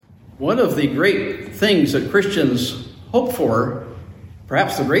One of the great things that Christians hope for,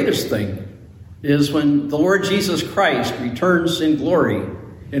 perhaps the greatest thing, is when the Lord Jesus Christ returns in glory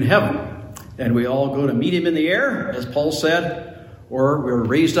in heaven. And we all go to meet him in the air, as Paul said, or we're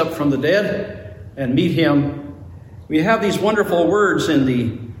raised up from the dead and meet him. We have these wonderful words in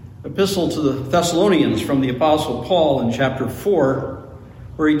the epistle to the Thessalonians from the Apostle Paul in chapter 4,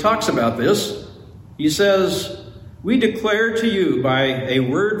 where he talks about this. He says, "We declare to you by a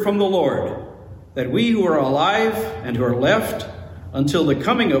word from the Lord that we who are alive and who are left until the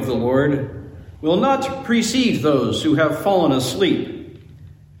coming of the Lord will not precede those who have fallen asleep.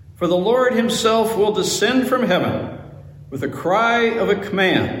 For the Lord himself will descend from heaven with a cry of a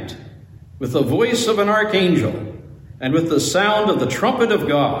command, with the voice of an archangel, and with the sound of the trumpet of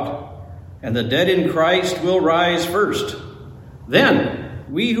God. And the dead in Christ will rise first. Then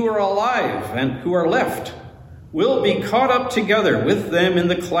we who are alive and who are left will be caught up together with them in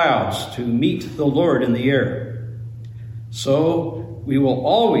the clouds to meet the Lord in the air. So we will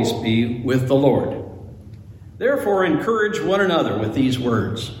always be with the Lord. Therefore, encourage one another with these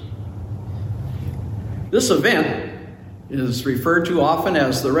words." This event is referred to often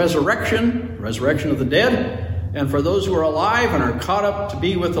as the resurrection of the dead. And for those who are alive and are caught up to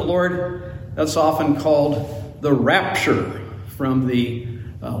be with the Lord, that's often called the rapture, from the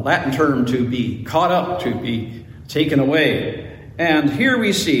Latin term to be caught up, to be taken away. And here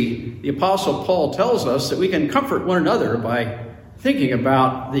we see the Apostle Paul tells us that we can comfort one another by thinking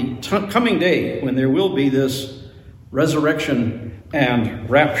about the coming day when there will be this resurrection and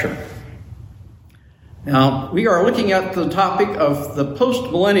rapture. Now, we are looking at the topic of the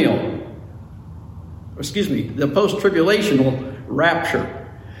post-tribulational rapture,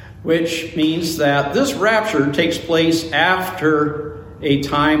 which means that this rapture takes place after a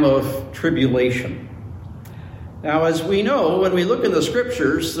time of tribulation. Now, as we know, when we look in the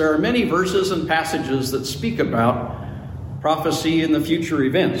scriptures, there are many verses and passages that speak about prophecy and the future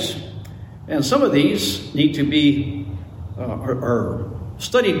events. And some of these need to be are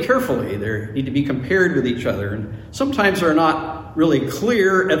studied carefully. They need to be compared with each other. And sometimes they're not really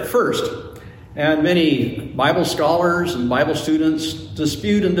clear at first. And many Bible scholars and Bible students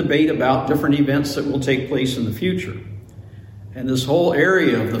dispute and debate about different events that will take place in the future. And this whole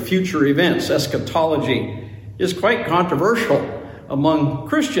area of the future events, eschatology, is quite controversial among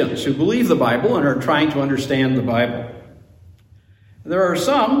Christians who believe the Bible and are trying to understand the Bible. There are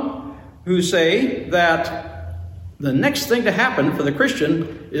some who say that the next thing to happen for the Christian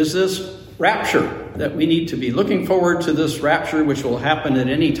is this rapture, that we need to be looking forward to this rapture, which will happen at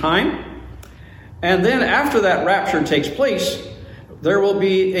any time. And then after that rapture takes place, there will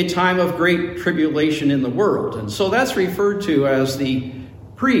be a time of great tribulation in the world. And so that's referred to as the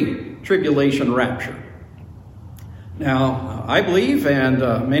pre-tribulation rapture. Now, I believe, and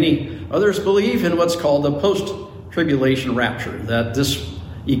many others believe, in what's called the post-tribulation rapture, that this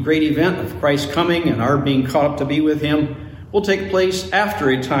great event of Christ coming and our being caught up to be with him will take place after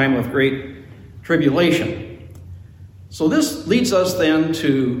a time of great tribulation. So this leads us then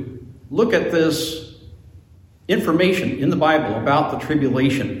to look at this information in the Bible about the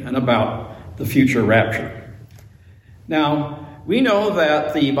tribulation and about the future rapture. Now, we know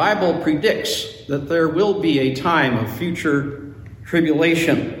that the Bible predicts that there will be a time of future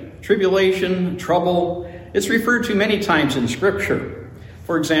tribulation. Tribulation, trouble, it's referred to many times in Scripture.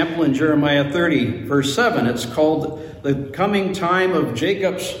 For example, in Jeremiah 30, verse 7, it's called the coming time of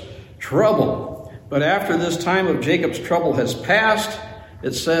Jacob's trouble. But after this time of Jacob's trouble has passed,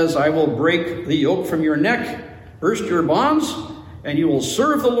 it says, "I will break the yoke from your neck, burst your bonds, and you will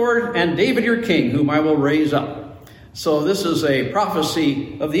serve the Lord and David your king, whom I will raise up." So this is a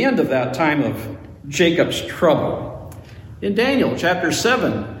prophecy of the end of that time of Jacob's trouble. In Daniel chapter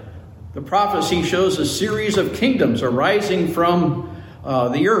 7, the prophecy shows a series of kingdoms arising from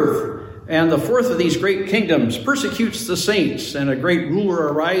the earth. And the fourth of these great kingdoms persecutes the saints, and a great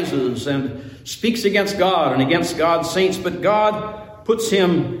ruler arises and speaks against God and against God's saints, but God puts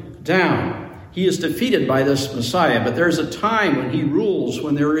him down. He is defeated by this Messiah, but there's a time when he rules,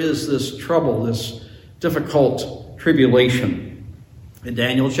 when there is this trouble, this difficult tribulation. In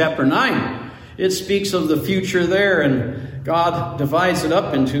Daniel chapter 9, it speaks of the future there, and God divides it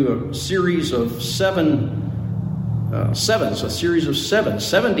up into a series of sevens,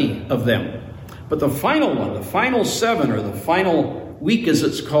 70 of them. But the final one, the final seven, or the final week as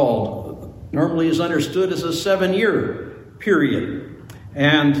it's called, normally is understood as a 7-year period.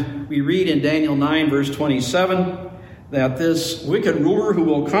 And we read in Daniel 9, verse 27, that this wicked ruler who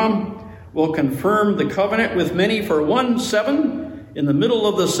will come will confirm the covenant with many for 1 7. In the middle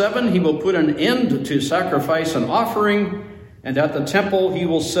of the 7, he will put an end to sacrifice and offering, And at the temple he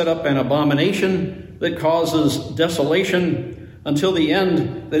will set up an abomination that causes desolation until the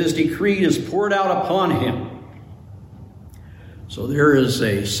end that is decreed is poured out upon him. So there is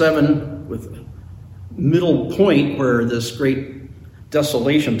a 7 with a middle point where this great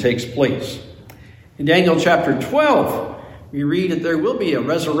desolation takes place. In Daniel chapter 12, we read that there will be a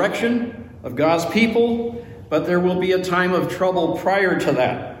resurrection of God's people, but there will be a time of trouble prior to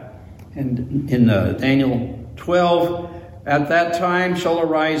that. And in Daniel 12, at that time shall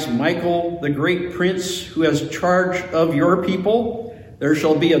arise Michael, the great prince, who has charge of your people. There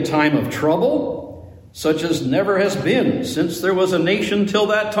shall be a time of trouble, such as never has been since there was a nation till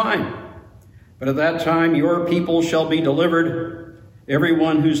that time. But at that time your people shall be delivered,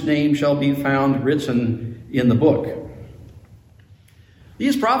 everyone whose name shall be found written in the book.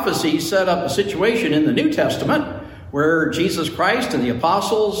 These prophecies set up a situation in the New Testament where Jesus Christ and the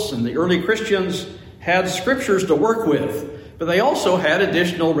apostles and the early Christians had scriptures to work with, but they also had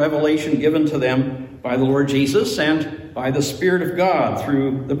additional revelation given to them by the Lord Jesus and by the Spirit of God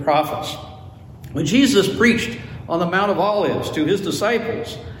through the prophets. When Jesus preached on the Mount of Olives to his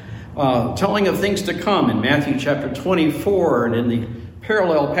disciples, telling of things to come in Matthew chapter 24 and in the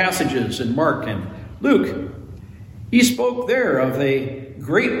parallel passages in Mark and Luke, he spoke there of a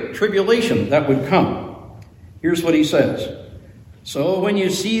great tribulation that would come. Here's what he says. So when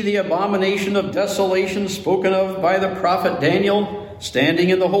you see the abomination of desolation spoken of by the prophet Daniel standing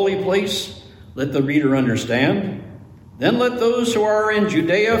in the holy place, let the reader understand. Then let those who are in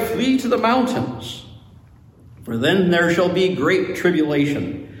Judea flee to the mountains. For then there shall be great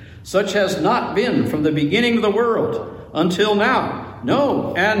tribulation, such has not been from the beginning of the world until now,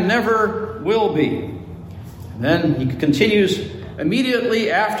 no, and never will be. And then he continues, immediately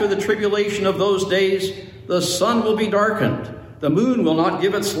after the tribulation of those days, the sun will be darkened, the moon will not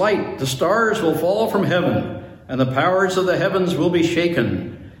give its light, the stars will fall from heaven, and the powers of the heavens will be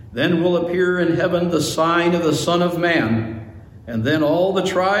shaken. Then will appear in heaven the sign of the Son of Man, and then all the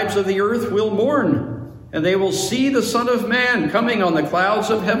tribes of the earth will mourn, and they will see the Son of Man coming on the clouds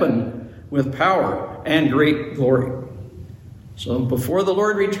of heaven with power and great glory. So before the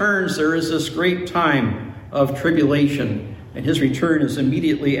Lord returns, there is this great time of tribulation, and his return is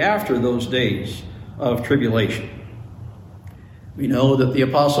immediately after those days of tribulation. We know that the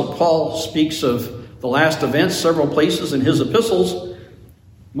Apostle Paul speaks of the last events several places in his epistles,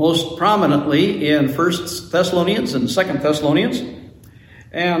 most prominently in 1 Thessalonians and 2 Thessalonians.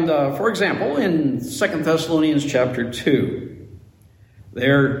 And for example, in 2 Thessalonians chapter 2,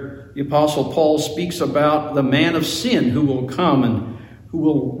 there the Apostle Paul speaks about the man of sin who will come and who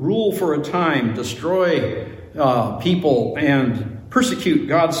will rule for a time, destroy people and persecute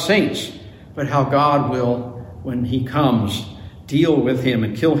God's saints, but how God will, when he comes, deal with him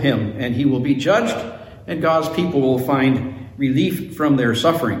and kill him, and he will be judged, and God's people will find relief from their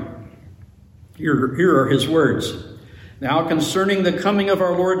suffering. Here are his words. Now concerning the coming of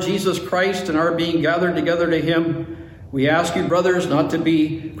our Lord Jesus Christ and our being gathered together to him, we ask you, brothers, not to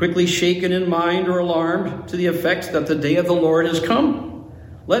be quickly shaken in mind or alarmed to the effect that the day of the Lord has come.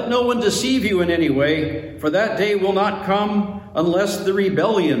 Let no one deceive you in any way, for that day will not come unless the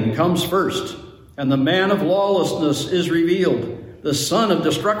rebellion comes first, and the man of lawlessness is revealed, the son of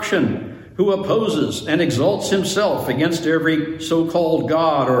destruction, who opposes and exalts himself against every so-called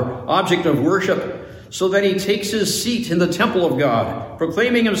God or object of worship, so that he takes his seat in the temple of God,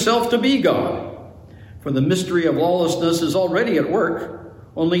 proclaiming himself to be God. For the mystery of lawlessness is already at work.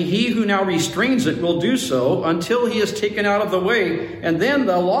 Only he who now restrains it will do so until he is taken out of the way, and then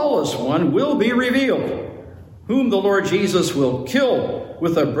the lawless one will be revealed, whom the Lord Jesus will kill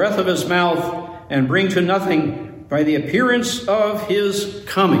with the breath of his mouth and bring to nothing by the appearance of his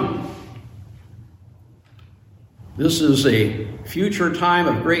coming. This is a future time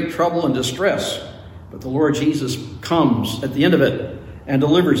of great trouble and distress, but the Lord Jesus comes at the end of it and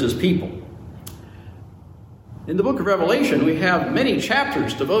delivers his people. In the book of Revelation, we have many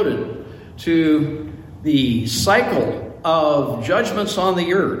chapters devoted to the cycle of judgments on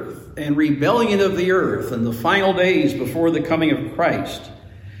the earth and rebellion of the earth and the final days before the coming of Christ.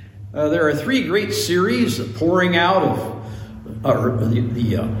 There are 3 great series of pouring out of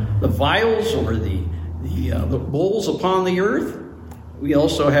the vials or the bowls upon the earth. We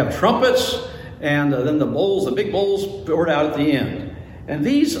also have trumpets, and then the big bowls poured out at the end. And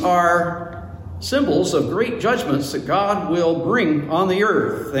these are symbols of great judgments that God will bring on the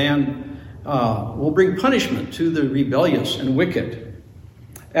earth and will bring punishment to the rebellious and wicked.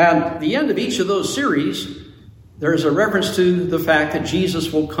 At the end of each of those series, there's a reference to the fact that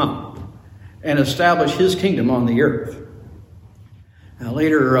Jesus will come and establish his kingdom on the earth. Now,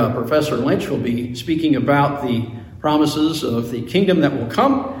 later, Professor Lynch will be speaking about the promises of the kingdom that will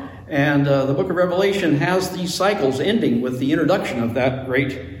come. And the book of Revelation has these cycles ending with the introduction of that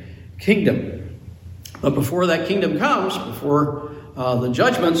great kingdom. But before that kingdom comes, before the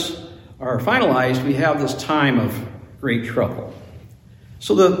judgments are finalized, we have this time of great trouble.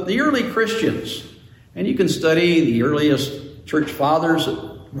 So the early Christians, and you can study the earliest church fathers,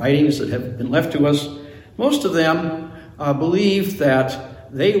 writings that have been left to us, most of them believed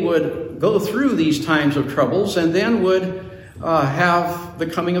that they would go through these times of troubles and then would have the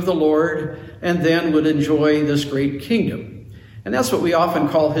coming of the Lord and then would enjoy this great kingdom. And that's what we often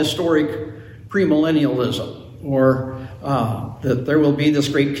call historic premillennialism, or that there will be this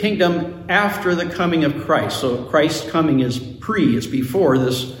great kingdom after the coming of Christ. So Christ's coming is it's before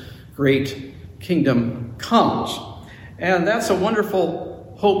this great kingdom comes. And that's a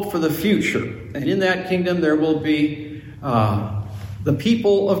wonderful hope for the future. And in that kingdom there will be the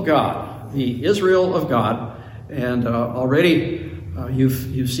people of God, the Israel of God. And already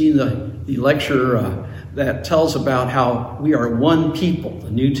you've seen the lecture that tells about how we are one people,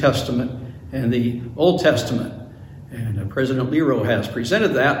 the New Testament and the Old Testament. And President Lero has presented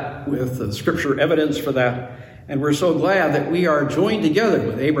that with the scripture evidence for that. And we're so glad that we are joined together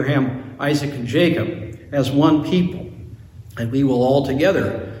with Abraham, Isaac, and Jacob as one people. And we will all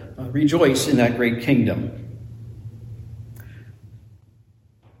together rejoice in that great kingdom.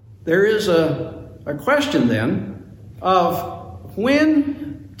 There is a question then of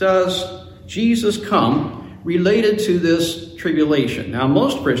when does Jesus come related to this tribulation? Now,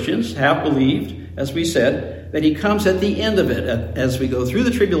 most Christians have believed, as we said, that he comes at the end of it. As we go through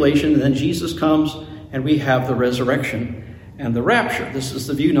the tribulation, and then Jesus comes and we have the resurrection and the rapture. This is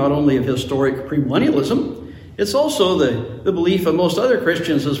the view not only of historic premillennialism, it's also the belief of most other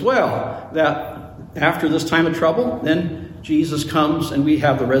Christians as well, that after this time of trouble, then Jesus comes and we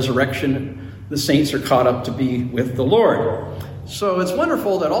have the resurrection. The saints are caught up to be with the Lord. So it's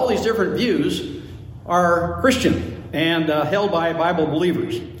wonderful that all these different views are Christian and held by Bible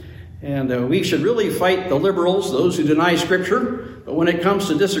believers. And we should really fight the liberals, those who deny Scripture. But when it comes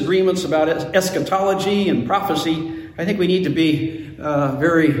to disagreements about eschatology and prophecy, I think we need to be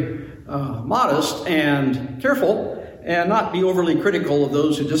very modest and careful and not be overly critical of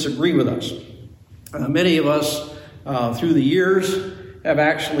those who disagree with us. Many of us through the years have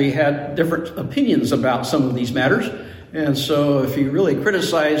actually had different opinions about some of these matters. And so if you really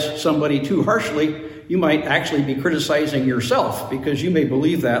criticize somebody too harshly, you might actually be criticizing yourself, because you may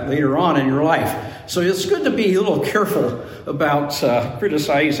believe that later on in your life. So it's good to be a little careful about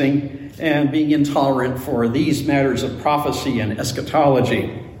criticizing and being intolerant for these matters of prophecy and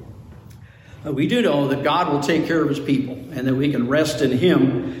eschatology. We do know that God will take care of his people and that we can rest in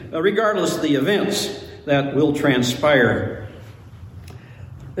him regardless of the events that will transpire.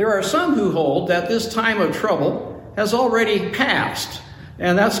 There are some who hold that this time of trouble has already passed,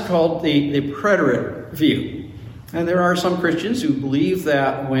 and that's called the preterist view. And there are some Christians who believe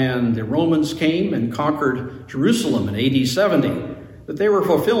that when the Romans came and conquered Jerusalem in AD 70, that they were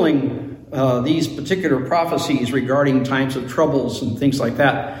fulfilling these particular prophecies regarding times of troubles and things like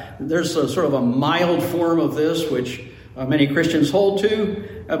that. There's a sort of a mild form of this, which many Christians hold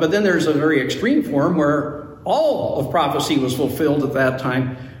to, but then there's a very extreme form where all of prophecy was fulfilled at that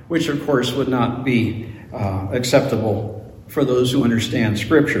time, which of course would not be acceptable for those who understand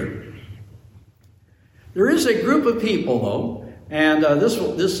Scripture. There is a group of people, though, and this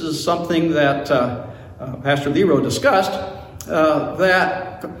is something that Pastor Lero discussed,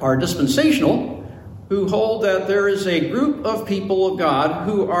 that are dispensational, who hold that there is a group of people of God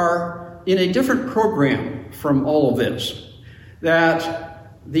who are in a different program from all of this.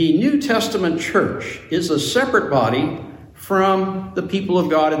 That the New Testament church is a separate body from the people of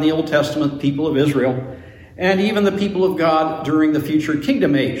God in the Old Testament, people of Israel, and even the people of God during the future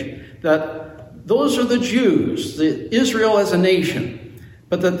kingdom age. That those are the Jews, the Israel as a nation,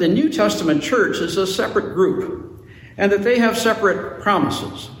 but that the New Testament church is a separate group, and that they have separate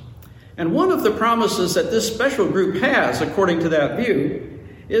promises. And one of the promises that this special group has, according to that view,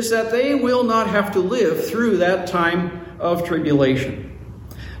 is that they will not have to live through that time of tribulation.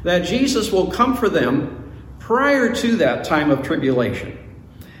 That Jesus will come for them prior to that time of tribulation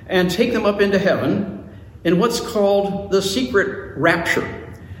and take them up into heaven in what's called the secret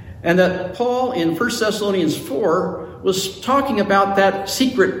rapture. And that Paul in 1 Thessalonians 4 was talking about that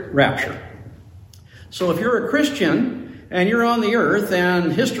secret rapture. So if you're a Christian and you're on the earth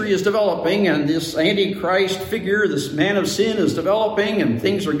and history is developing and this Antichrist figure, this man of sin is developing and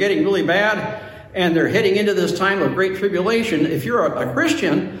things are getting really bad and they're heading into this time of great tribulation, if you're a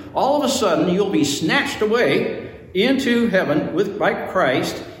Christian, all of a sudden you'll be snatched away into heaven by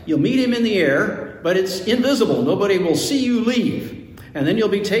Christ. You'll meet him in the air. but it's invisible. Nobody will see you leave. And then you'll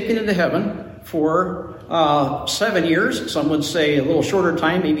be taken into heaven for 7 years. Some would say a little shorter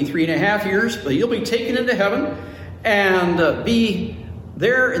time, maybe 3.5 years. But you'll be taken into heaven and be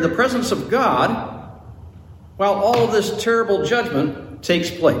there in the presence of God while all of this terrible judgment takes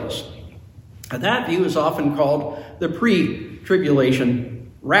place. And that view is often called the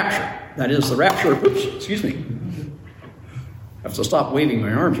pre-tribulation rapture. That is the rapture. I have to stop waving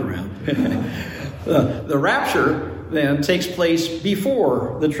my arms around. The rapture then takes place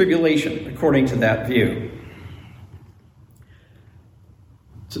before the tribulation, according to that view.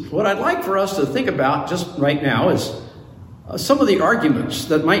 So what I'd like for us to think about just right now is some of the arguments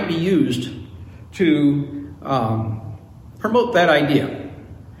that might be used to promote that idea.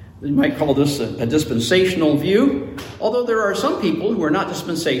 You might call this a dispensational view, although there are some people who are not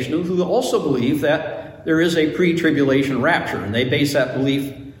dispensational who also believe that there is a pre-tribulation rapture, and they base that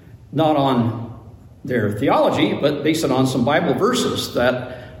belief not on their theology, but based it on some Bible verses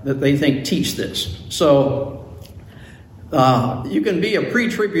that they think teach this. So you can be a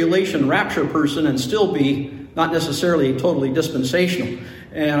pre-tribulation rapture person and still be not necessarily totally dispensational.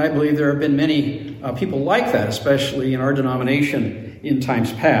 And I believe there have been many people like that, especially in our denomination in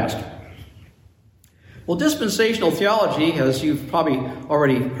times past. Well, dispensational theology, as you've probably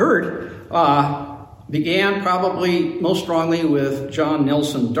already heard, began probably most strongly with John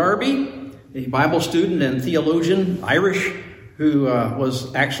Nelson Darby, a Bible student and theologian, Irish, who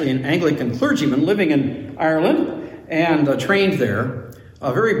was actually an Anglican clergyman living in Ireland and trained there.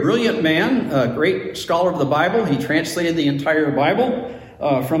 A very brilliant man, a great scholar of the Bible. He translated the entire Bible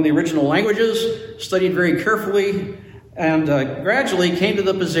from the original languages, studied very carefully, and gradually came to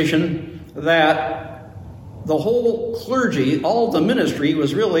the position that the whole clergy, all the ministry,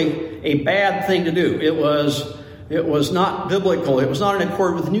 was really a bad thing to do. It was not biblical. It was not in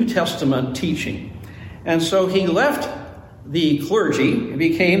accord with New Testament teaching. And so he left the clergy and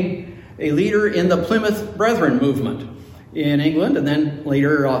became a leader in the Plymouth Brethren movement in England, and then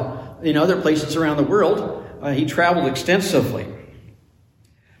later in other places around the world. He traveled extensively.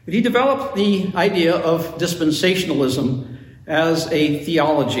 But he developed the idea of dispensationalism as a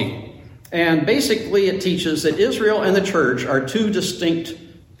theology. And basically it teaches that Israel and the church are two distinct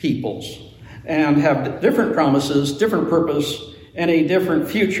peoples and have different promises, different purpose, and a different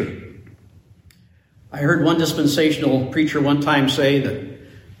future. I heard one dispensational preacher one time say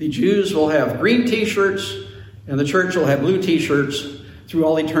that the Jews will have green t-shirts and the church will have blue t-shirts through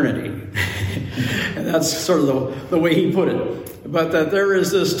all eternity. And that's sort of the way he put it. But that there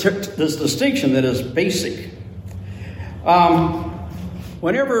is this distinction that is basic.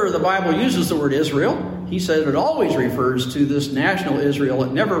 Whenever the Bible uses the word Israel, he said it always refers to this national Israel.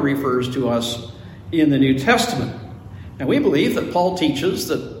 It never refers to us in the New Testament. And we believe that Paul teaches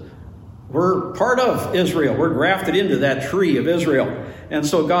that we're part of Israel. We're grafted into that tree of Israel. And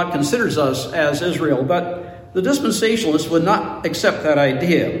so God considers us as Israel. But the dispensationalists would not accept that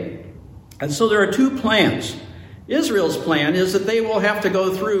idea. And so there are two plans. Israel's plan is that they will have to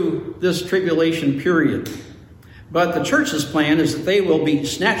go through this tribulation period. But the church's plan is that they will be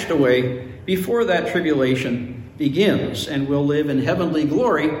snatched away before that tribulation begins and will live in heavenly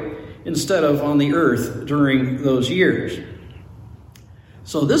glory instead of on the earth during those years.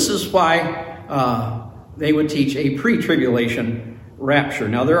 So this is why they would teach a pre-tribulation rapture.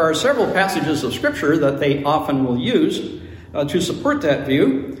 Now, there are several passages of Scripture that they often will use to support that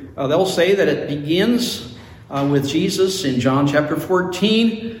view. They'll say that it begins with Jesus in John chapter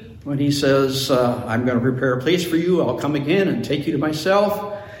 14, when he says, I'm going to prepare a place for you. I'll come again and take you to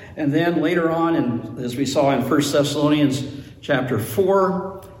myself. And then later on, and as we saw in 1 Thessalonians chapter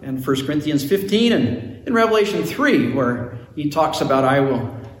 4 and 1 Corinthians 15 and in Revelation 3, where he talks about, I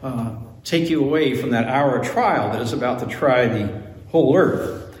will take you away from that hour of trial that is about to try the whole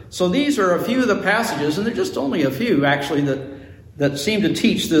earth. So these are a few of the passages, and they're just only a few, actually, that seem to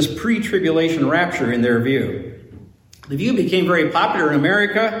teach this pre-tribulation rapture in their view. The view became very popular in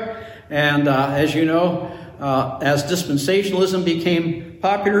America, and as you know, as dispensationalism became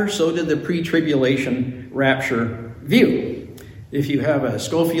popular, so did the pre-tribulation rapture view. If you have a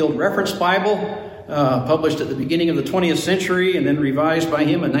Schofield Reference Bible, published at the beginning of the 20th century and then revised by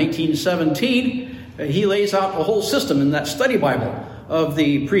him in 1917, he lays out the whole system in that study Bible of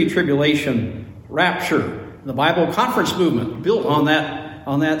the pre-tribulation rapture. The Bible Conference movement built on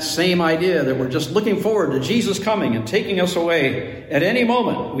that same idea that we're just looking forward to Jesus coming and taking us away at any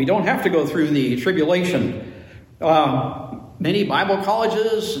moment. We don't have to go through the tribulation. Many Bible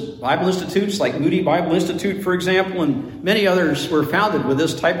colleges, Bible institutes like Moody Bible Institute, for example, and many others were founded with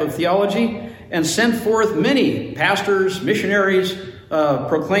this type of theology and sent forth many pastors, missionaries,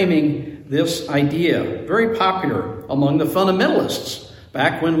 proclaiming this idea, very popular among the fundamentalists,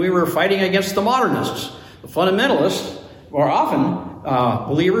 back when we were fighting against the modernists. The fundamentalists were often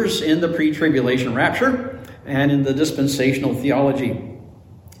believers in the pre-tribulation rapture and in the dispensational theology.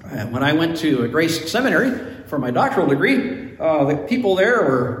 When I went to Grace Seminary for my doctoral degree, the people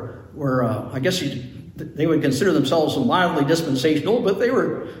there were I guess they would consider themselves mildly dispensational, but they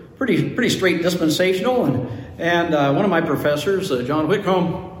were pretty straight dispensational. And one of my professors, John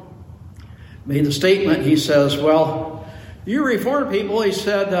Whitcomb, made the statement. He says, "Well, you Reformed people," he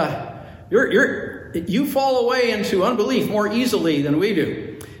said, you fall away into unbelief more easily than we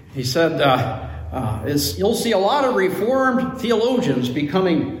do." He said, "You'll see a lot of Reformed theologians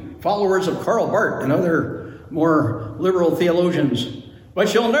becoming followers of Karl Barth and other more liberal theologians,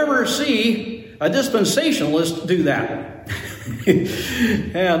 but you'll never see a dispensationalist do that."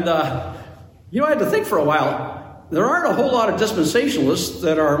 And, I had to think for a while. There aren't a whole lot of dispensationalists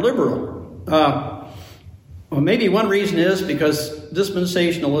that are liberal. Well, maybe one reason is because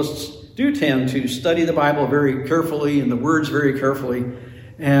dispensationalists do tend to study the Bible very carefully and the words very carefully,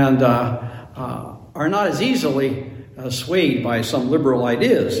 and are not as easily swayed by some liberal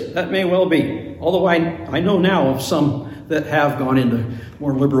ideas. That may well be, although I know now of some that have gone into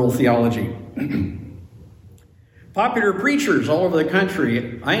more liberal theology. Popular preachers all over the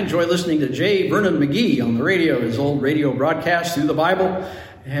country. I enjoy listening to J. Vernon McGee on the radio, his old radio broadcast through the Bible,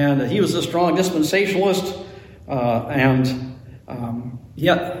 and he was a strong dispensationalist,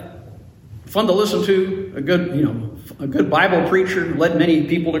 yet fun to listen to. A good Bible preacher, led many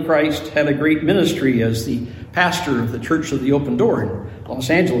people to Christ, had a great ministry as the pastor of the Church of the Open Door in Los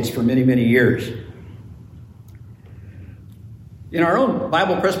Angeles for many, many years. In our own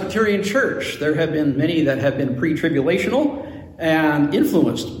Bible Presbyterian Church, there have been many that have been pre-tribulational and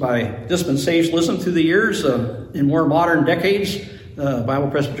influenced by dispensationalism through the years. In more modern decades, the Bible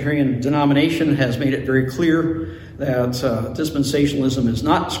Presbyterian denomination has made it very clear that dispensationalism is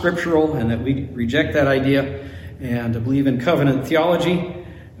not scriptural and that we reject that idea and believe in covenant theology.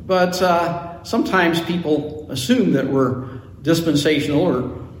 But sometimes people assume that we're dispensational, or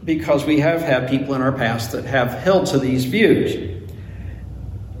because we have had people in our past that have held to these views.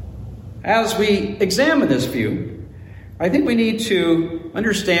 As we examine this view, I think we need to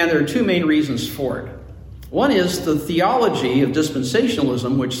understand there are two main reasons for it. One is the theology of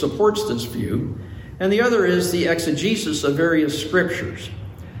dispensationalism, which supports this view, and the other is the exegesis of various scriptures.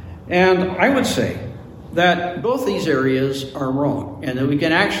 And I would say that both these areas are wrong, and that we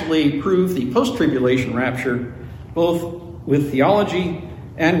can actually prove the post-tribulation rapture both with theology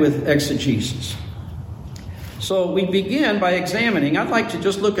and with exegesis. So we begin by examining, I'd like to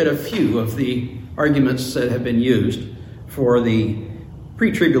just look at a few of the arguments that have been used for the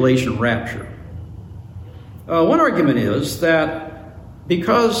pre-tribulation rapture. One argument is that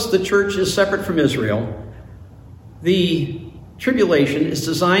because the church is separate from Israel, the tribulation is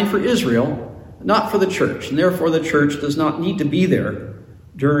designed for Israel, not for the church, and therefore the church does not need to be there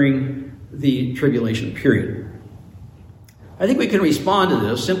during the tribulation period. I think we can respond to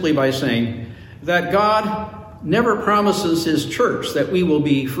this simply by saying that God never promises his church that we will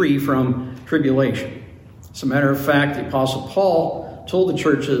be free from tribulation. As a matter of fact, the Apostle Paul told the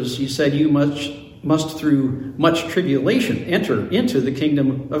churches, he said, "You must through much tribulation enter into the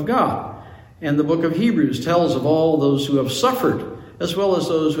kingdom of God." And the book of Hebrews tells of all those who have suffered, as well as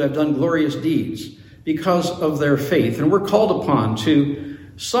those who have done glorious deeds because of their faith. And we're called upon to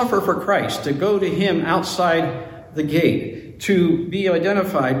suffer for Christ, to go to him outside the gate, to be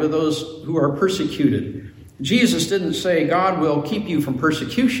identified with those who are persecuted. Jesus didn't say God will keep you from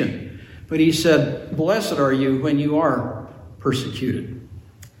persecution, but he said, "Blessed are you when you are persecuted."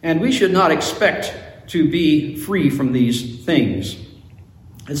 And we should not expect to be free from these things.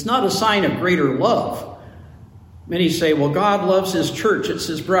 It's not a sign of greater love. Many say, well, God loves his church, it's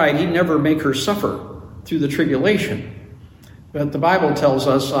his bride, he'd never make her suffer through the tribulation. But the Bible tells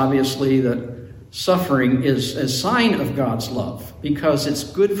us, obviously, that suffering is a sign of God's love because it's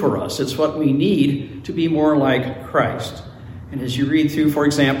good for us. It's what we need to be more like Christ. And as you read through, for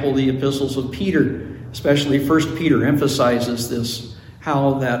example, the epistles of Peter, especially 1 Peter emphasizes this,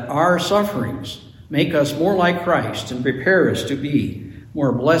 how that our sufferings make us more like Christ and prepare us to be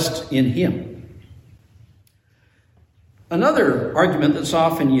more blessed in him. Another argument that's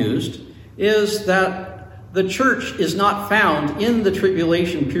often used is that the church is not found in the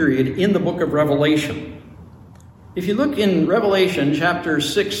tribulation period in the book of Revelation. If you look in Revelation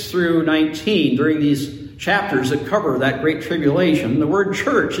chapters 6 through 19, during these chapters that cover that great tribulation, the word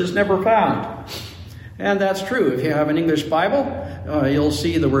church is never found. And that's true. If you have an English Bible, you'll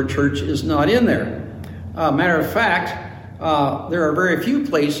see the word church is not in there. Matter of fact, there are very few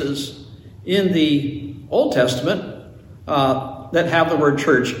places in the Old Testament that have the word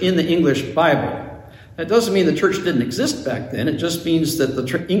church in the English Bible. That doesn't mean the church didn't exist back then. It just means that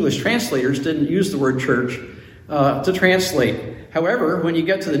the English translators didn't use the word church to translate. However, when you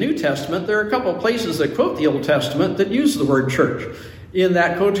get to the New Testament, there are a couple of places that quote the Old Testament that use the word church in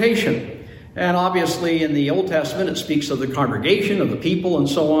that quotation. And obviously in the Old Testament, it speaks of the congregation, of the people, and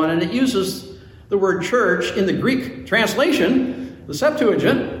so on. And it uses the word church in the Greek translation, the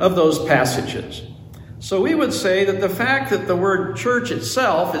Septuagint, of those passages. So we would say that the fact that the word church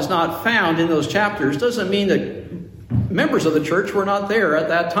itself is not found in those chapters doesn't mean that members of the church were not there at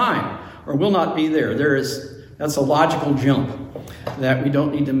that time or will not be there. That's a logical jump that we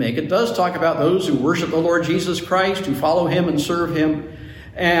don't need to make. It does talk about those who worship the Lord Jesus Christ, who follow him and serve him,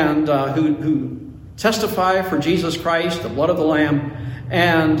 and who testify for Jesus Christ, the blood of the Lamb.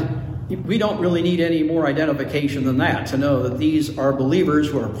 And we don't really need any more identification than that to know that these are believers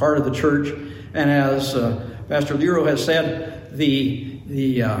who are part of the church. And as Pastor Lero has said,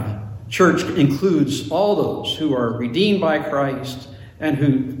 the church includes all those who are redeemed by Christ and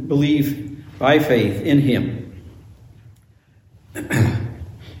who believe by faith in him.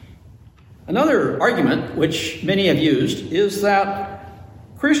 Another argument, which many have used, is that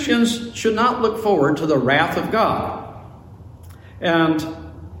Christians should not look forward to the wrath of God. And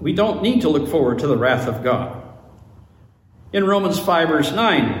we don't need to look forward to the wrath of God. In Romans 5, verse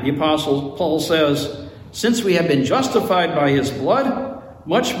 9, the Apostle Paul says, "Since we have been justified by his blood,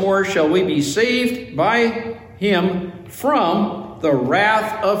 much more shall we be saved by him from the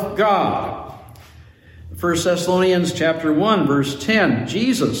wrath of God." 1 Thessalonians chapter 1, verse 10,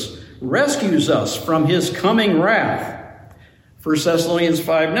 Jesus rescues us from his coming wrath. 1 Thessalonians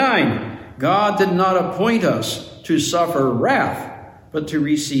 5:9, God did not appoint us to suffer wrath, but to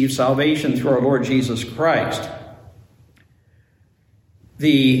receive salvation through our Lord Jesus Christ.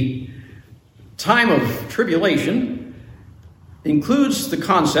 The time of tribulation includes the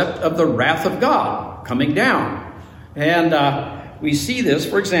concept of the wrath of God coming down. And we see this,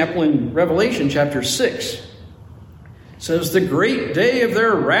 for example, in Revelation chapter 6. It says, "The great day of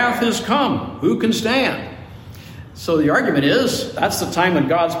their wrath is come. Who can stand?" So the argument is, that's the time when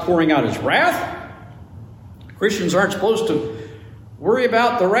God's pouring out his wrath. Christians aren't supposed to worry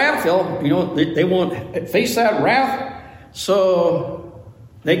about the wrath. They won't face that wrath, so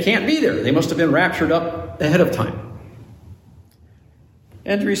they can't be there. They must have been raptured up ahead of time.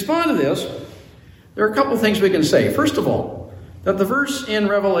 And to respond to this, there are a couple of things we can say. First of all, that the verse in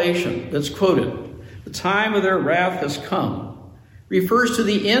Revelation that's quoted, "The time of their wrath has come," refers to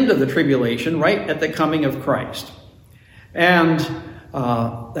the end of the tribulation, right at the coming of Christ. And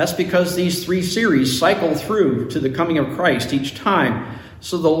that's because these three series cycle through to the coming of Christ each time.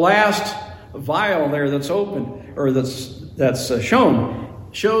 So the last vial there that's open, or that's shown,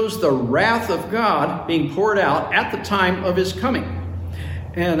 shows the wrath of God being poured out at the time of his coming.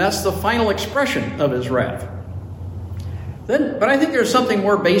 And that's the final expression of his wrath. But I think there's something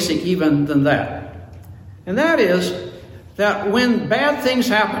more basic even than that. And that is that when bad things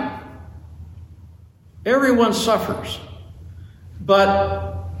happen, everyone suffers.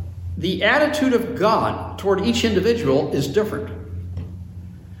 But the attitude of God toward each individual is different.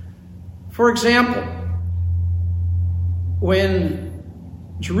 For example, when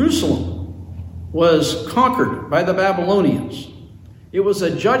Jerusalem was conquered by the Babylonians, it was a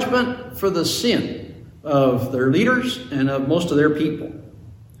judgment for the sin of their leaders and of most of their people.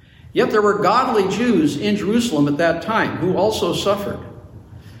 Yet there were godly Jews in Jerusalem at that time who also suffered.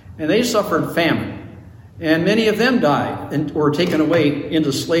 And they suffered famine. And many of them died and were taken away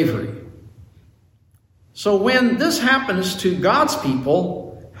into slavery. So when this happens to God's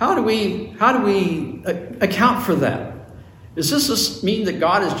people, how do we account for that? Does this mean that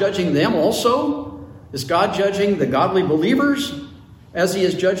God is judging them also? Is God judging the godly believers as he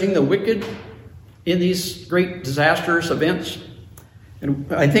is judging the wicked in these great disastrous events? And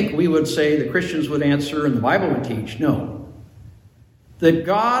I think we would say, the Christians would answer, and the Bible would teach, no. That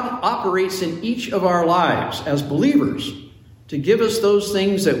God operates in each of our lives as believers to give us those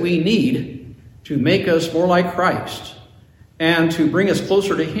things that we need to make us more like Christ and to bring us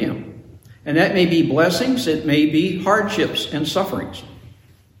closer to him. And that may be blessings, it may be hardships and sufferings.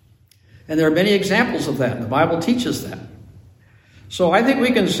 And there are many examples of that, and the Bible teaches that. So I think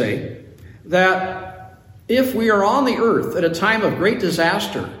we can say that if we are on the earth at a time of great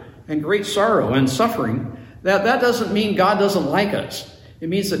disaster and great sorrow and suffering, that doesn't mean God doesn't like us. It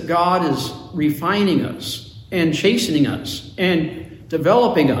means that God is refining us and chastening us and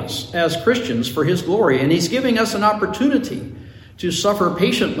developing us as Christians for his glory. And he's giving us an opportunity to suffer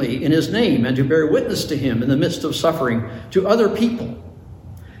patiently in his name and to bear witness to him in the midst of suffering to other people.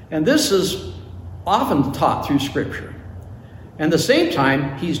 And this is often taught through Scripture. And at the same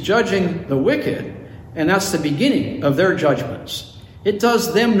time, he's judging the wicked, and that's the beginning of their judgments. It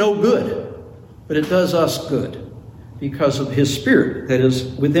does them no good, but it does us good because of his Spirit that is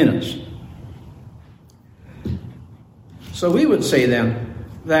within us. So we would say then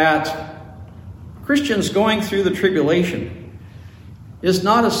that Christians going through the tribulation is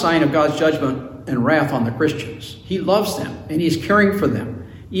not a sign of God's judgment and wrath on the Christians. He loves them, and he's caring for them,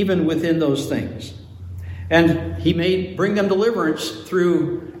 even within those things. And he may bring them deliverance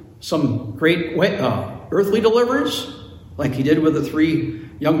through some great earthly deliverance, like he did with the 3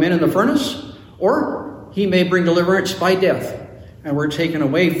 young men in the furnace, or he may bring deliverance by death, and we're taken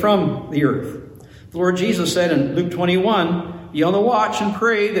away from the earth. The Lord Jesus said in Luke 21, "Be on the watch and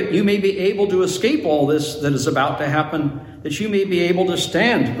pray that you may be able to escape all this that is about to happen, that you may be able to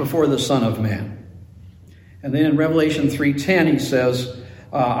stand before the Son of Man." And then in Revelation 3:10, he says,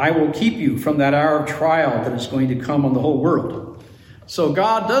 "I will keep you from that hour of trial that is going to come on the whole world." So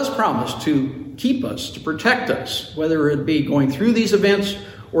God does promise to keep us, to protect us, whether it be going through these events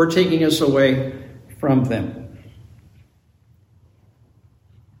or taking us away from them.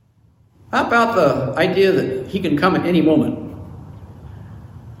 How about the idea that he can come at any moment?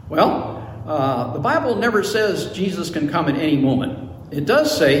 Well, the Bible never says Jesus can come at any moment. It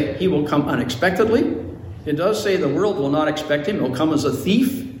does say he will come unexpectedly. It does say the world will not expect him. He'll come as a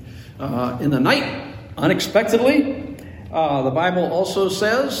thief in the night, unexpectedly. The Bible also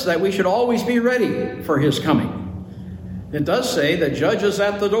says that we should always be ready for his coming. It does say the judge is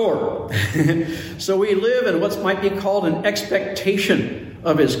at the door. So we live in what might be called an expectation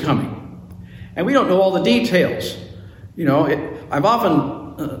of his coming. And we don't know all the details. I've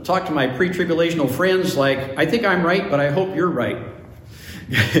often talked to my pre-tribulational friends like, I think I'm right, but I hope you're right.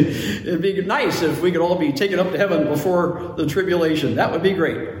 It'd be nice if we could all be taken up to heaven before the tribulation. That would be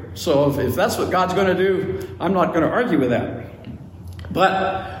great. So if that's what God's going to do, I'm not going to argue with that.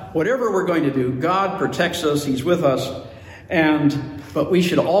 But whatever we're going to do, God protects us. He's with us. But we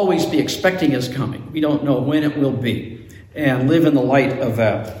should always be expecting his coming. We don't know when it will be. And live in the light of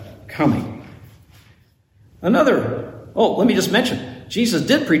that coming. Let me just mention, Jesus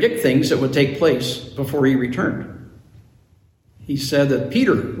did predict things that would take place before he returned. He said that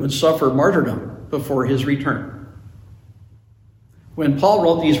Peter would suffer martyrdom before his return. When Paul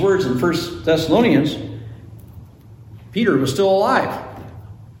wrote these words in 1 Thessalonians, Peter was still alive.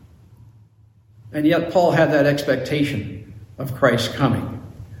 And yet Paul had that expectation of Christ's coming.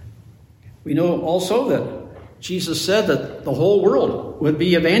 We know also that Jesus said that the whole world would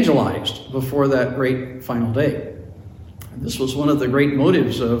be evangelized before that great final day. And this was one of the great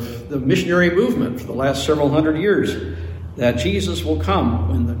motives of the missionary movement for the last several hundred years, that Jesus will come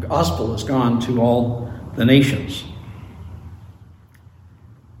when the gospel has gone to all the nations.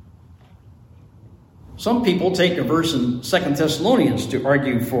 Some people take a verse in 2 Thessalonians to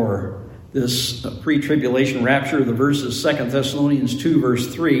argue for this pre-tribulation rapture. The verse is 2 Thessalonians 2, verse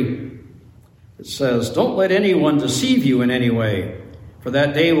 3. It says, "Don't let anyone deceive you in any way, for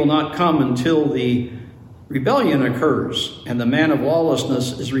that day will not come until the rebellion occurs, and the man of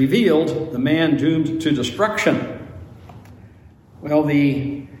lawlessness is revealed, the man doomed to destruction." Well,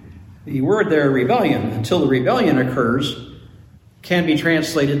 the word there, rebellion, until the rebellion occurs, can be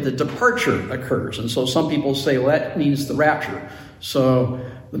translated the departure occurs. And so some people say, well, that means the rapture. So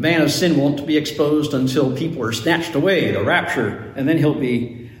the man of sin won't be exposed until people are snatched away, the rapture, and then he'll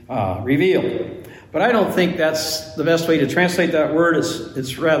be revealed. But I don't think that's the best way to translate that word.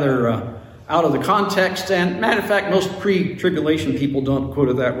 It's rather out of the context. And matter of fact, most pre-tribulation people don't quote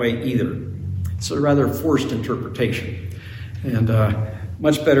it that way either. It's a rather forced interpretation. And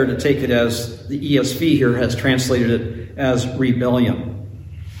much better to take it as the ESV here has translated it as rebellion.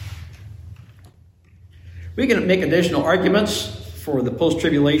 We can make additional arguments for the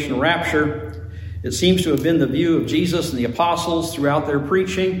post-tribulation rapture. It seems to have been the view of Jesus and the apostles throughout their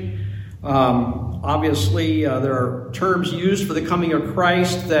preaching. Obviously, there are terms used for the coming of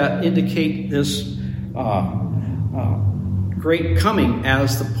Christ that indicate this great coming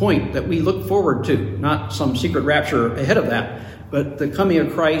as the point that we look forward to, not some secret rapture ahead of that, but the coming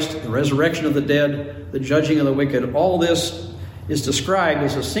of Christ, the resurrection of the dead, the judging of the wicked. All this is described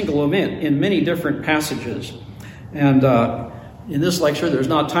as a single event in many different passages. And in this lecture, there's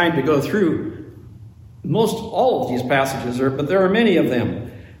not time to go through all of these passages, but there are many of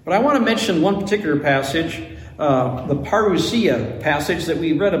them. But I want to mention one particular passage, the parousia passage that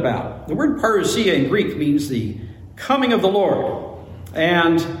we read about. The word parousia in Greek means the coming of the Lord.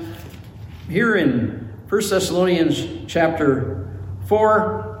 And here in 1 Thessalonians chapter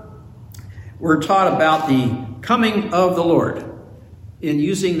 4, we're taught about the coming of the Lord. in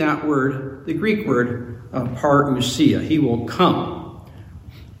using that word, the Greek word, parousia. He will come.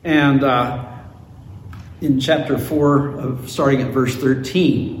 And in chapter 4, starting at verse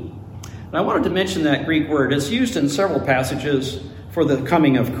 13. And I wanted to mention that Greek word. It's used in several passages for the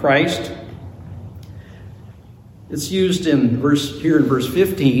coming of Christ. It's used in verse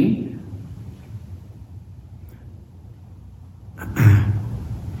 15.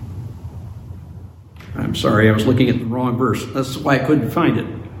 I'm sorry, I was looking at the wrong verse. That's why I couldn't find it.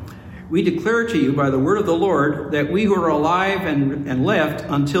 We declare to you by the word of the Lord that we who are alive and left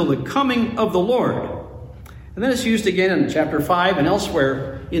until the coming of the Lord. And then it's used again in chapter 5 and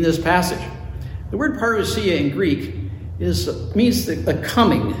elsewhere in this passage. The word parousia in Greek means the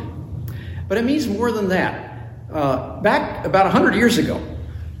coming. But it means more than that. Back about 100 years ago,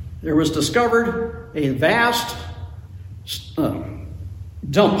 there was discovered a vast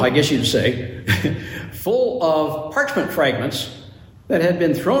dump, I guess you'd say, full of parchment fragments that had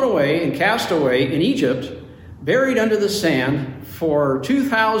been thrown away and cast away in Egypt, buried under the sand for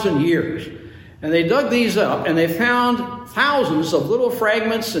 2,000 years. And they dug these up, and they found thousands of little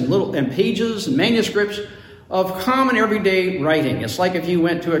fragments and pages and manuscripts of common everyday writing. It's like if you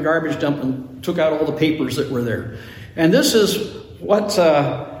went to a garbage dump and took out all the papers that were there. And this is what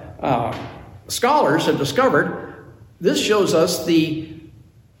scholars have discovered. This shows us the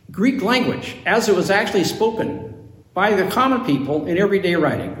Greek language as it was actually spoken by the common people in everyday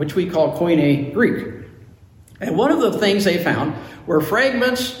writing, which we call Koine Greek. And one of the things they found were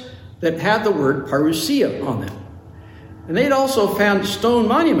fragments that had the word parousia on them. And they'd also found stone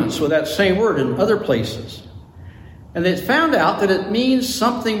monuments with that same word in other places. And they found out that it means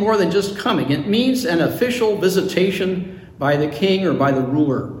something more than just coming. It means an official visitation by the king or by the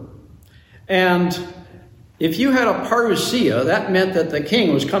ruler. And if you had a parousia, that meant that the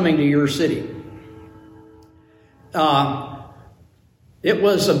king was coming to your city. It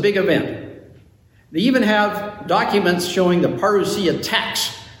was a big event. They even have documents showing the parousia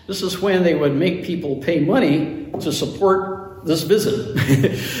tax. This is when they would make people pay money to support this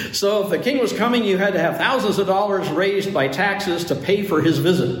visit. So if the king was coming, you had to have thousands of dollars raised by taxes to pay for his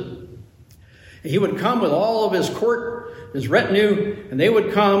visit. He would come with all of his court, his retinue, and they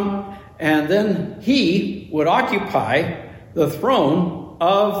would come, and then he would occupy the throne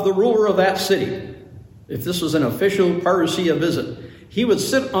of the ruler of that city. If this was an official parousia visit, he would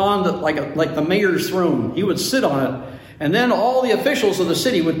sit on like the mayor's throne. He would sit on it, and then all the officials of the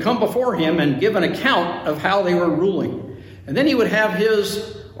city would come before him and give an account of how they were ruling. And then he would have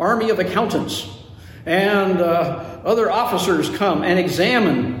his army of accountants and other officers come and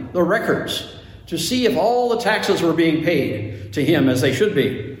examine the records to see if all the taxes were being paid to him as they should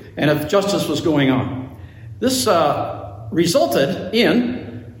be, and if justice was going on. This resulted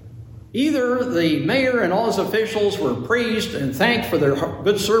in either the mayor and all his officials were praised and thanked for their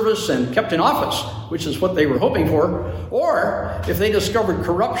good service and kept in office, which is what they were hoping for, or if they discovered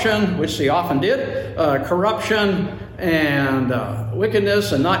corruption, which they often did, corruption and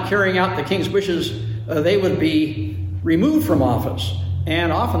wickedness and not carrying out the king's wishes, they would be removed from office,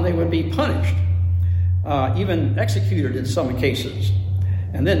 and often they would be punished, even executed in some cases.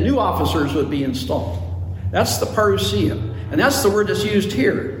 And then new officers would be installed. That's the parousia, and that's the word that's used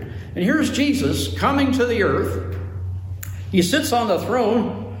here. And here's Jesus coming to the earth. He sits on the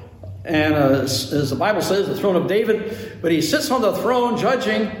throne, and as the Bible says, the throne of David, but he sits on the throne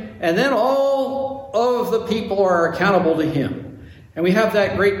judging, and then all of the people are accountable to him. And we have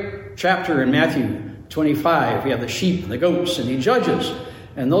that great chapter in Matthew 25. We have the sheep and the goats, and he judges.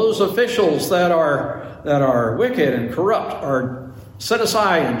 And those officials that are wicked and corrupt are set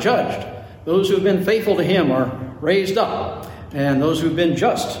aside and judged. Those who have been faithful to him are raised up, and those who have been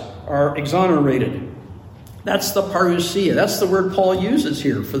just are exonerated. That's the parousia. That's the word Paul uses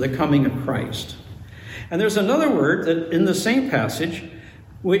here for the coming of Christ. And there's another word that in the same passage,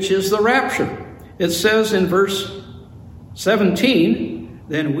 which is the rapture. It says in verse 17,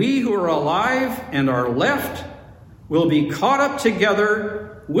 "Then we who are alive and are left will be caught up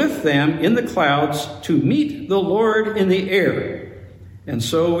together with them in the clouds to meet the Lord in the air. And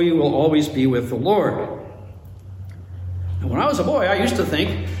so we will always be with the Lord." And when I was a boy, I used to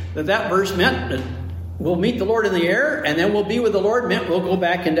think that verse meant that we'll meet the Lord in the air, and then we'll be with the Lord meant we'll go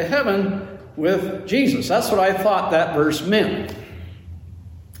back into heaven with Jesus. That's what I thought that verse meant.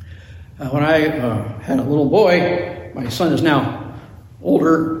 When I had a little boy, my son is now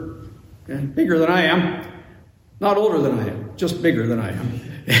older and bigger than I am. Not older than I am, just bigger than I am.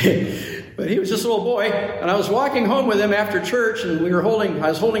 But he was just a little boy, and I was walking home with him after church, and I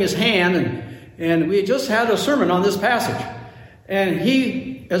was holding his hand, and we had just had a sermon on this passage. And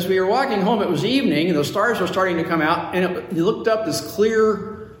he as we were walking home, it was evening, and the stars were starting to come out, and he looked up this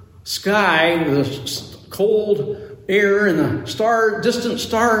clear sky with this cold air and the distant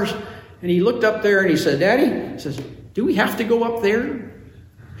stars, and he looked up there and he said, "Daddy," he says, "do we have to go up there?"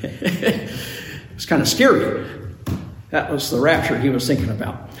 It was kind of scary. That was the rapture he was thinking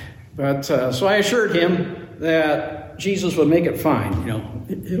about. But so I assured him that Jesus would make it fine.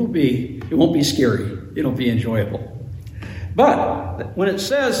 It won't be scary. It'll be enjoyable. But when it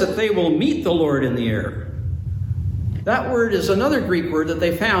says that they will meet the Lord in the air, that word is another Greek word that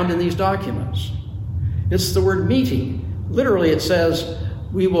they found in these documents. It's the word meeting. Literally, it says,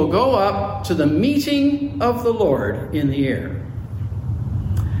 "We will go up to the meeting of the Lord in the air."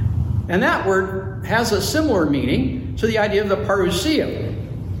 And that word has a similar meaning to the idea of the parousia.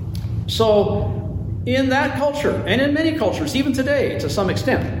 So, in that culture, and in many cultures, even today to some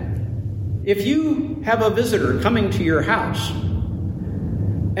extent, if you have a visitor coming to your house,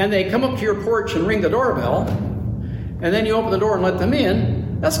 and they come up to your porch and ring the doorbell, and then you open the door and let them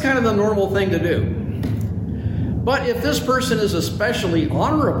in, that's kind of the normal thing to do. But if this person is especially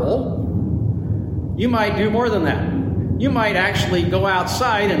honorable, you might do more than that. You might actually go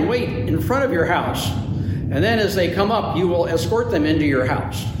outside and wait in front of your house, and then as they come up, you will escort them into your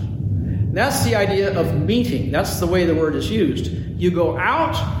house. That's the idea of meeting. That's the way the word is used. You go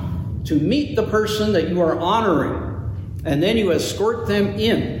out to meet the person that you are honoring, and then you escort them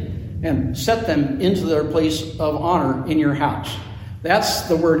in and set them into their place of honor in your house. That's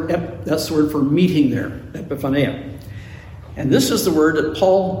the word for meeting there, epiphaneia. And this is the word that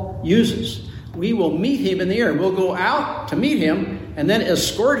Paul uses. We will meet him in the air. We'll go out to meet him and then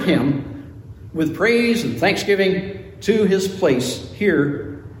escort him with praise and thanksgiving to his place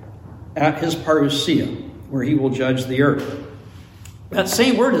here at his parousia, where he will judge the earth. That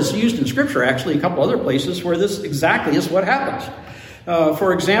same word is used in Scripture, actually, a couple other places where this exactly is what happens.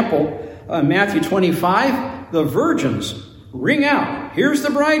 For example, Matthew 25, the virgins ring out, "Here's the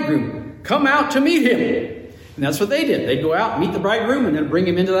bridegroom, come out to meet him." And that's what they did. They'd go out, meet the bridegroom, and then bring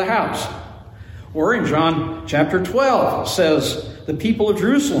him into the house. Or in John chapter 12, it says, the people of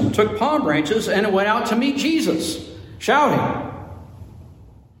Jerusalem took palm branches and went out to meet Jesus, shouting,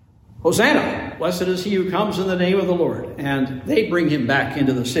 "Hosanna, blessed is he who comes in the name of the Lord." And they bring him back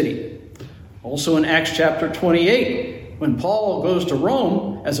into the city. Also in Acts chapter 28, when Paul goes to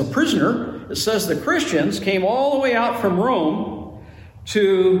Rome as a prisoner, it says the Christians came all the way out from Rome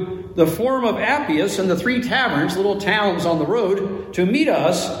to the Forum of Appius and the 3 taverns, little towns on the road, to meet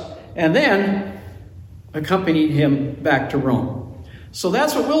us, and then accompanied him back to Rome. So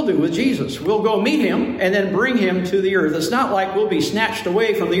that's what we'll do with Jesus. We'll go meet him and then bring him to the earth. It's not like we'll be snatched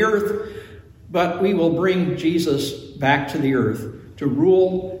away from the earth, but we will bring Jesus back to the earth to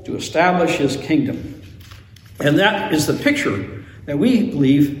rule, to establish his kingdom. And that is the picture that we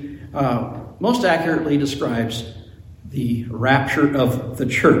believe most accurately describes the rapture of the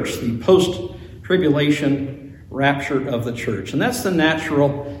church, the post-tribulation rapture of the church. And that's the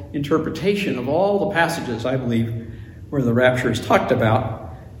natural interpretation of all the passages, I believe, where the rapture is talked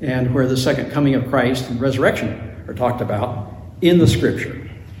about and where the second coming of Christ and resurrection are talked about in the Scripture.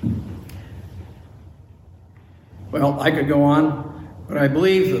 Well, I could go on, but I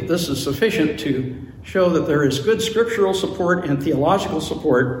believe that this is sufficient to show that there is good scriptural support and theological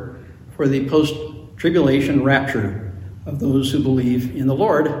support for the post-tribulation rapture of those who believe in the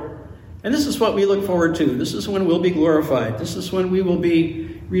Lord. And this is what we look forward to. This is when we'll be glorified. This is when we will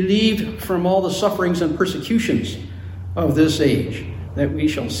be relieved from all the sufferings and persecutions of this age, that we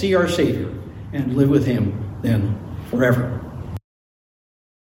shall see our Savior and live with him then forever.